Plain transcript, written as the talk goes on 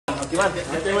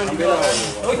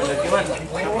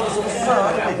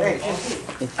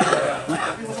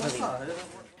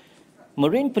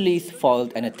Marine police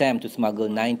foiled an attempt to smuggle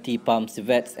 90 palm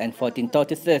civets and 14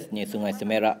 tortoises near Sungai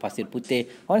Semerak, Pasir Putih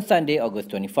on Sunday, August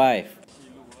 25.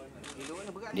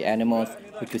 The animals,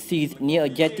 which were seized near a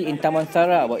jetty in Taman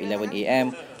Sara about 11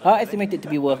 a.m, are estimated to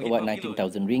be worth about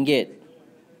 19,000 ringgit.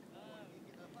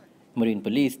 Marine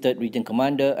Police 3rd Region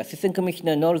Commander Assistant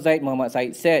Commissioner Nur Zaid Muhammad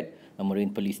Said said a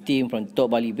Marine Police team from Tok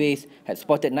Bali Base had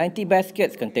spotted 90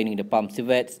 baskets containing the palm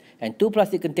civets and 2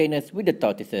 plastic containers with the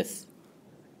tortoises.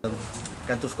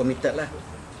 Akan terus komited lah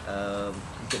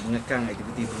untuk mengekang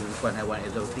aktiviti pengeluparan haiwan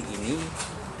eksotik ini,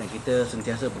 dan kita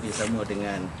sentiasa bekerjasama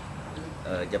dengan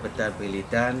Jabatan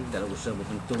Penglihatan dalam usaha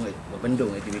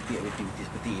membendung aktiviti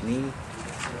seperti ini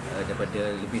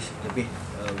daripada lebih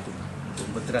untuk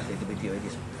memperteras aktiviti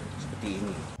seperti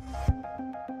ini.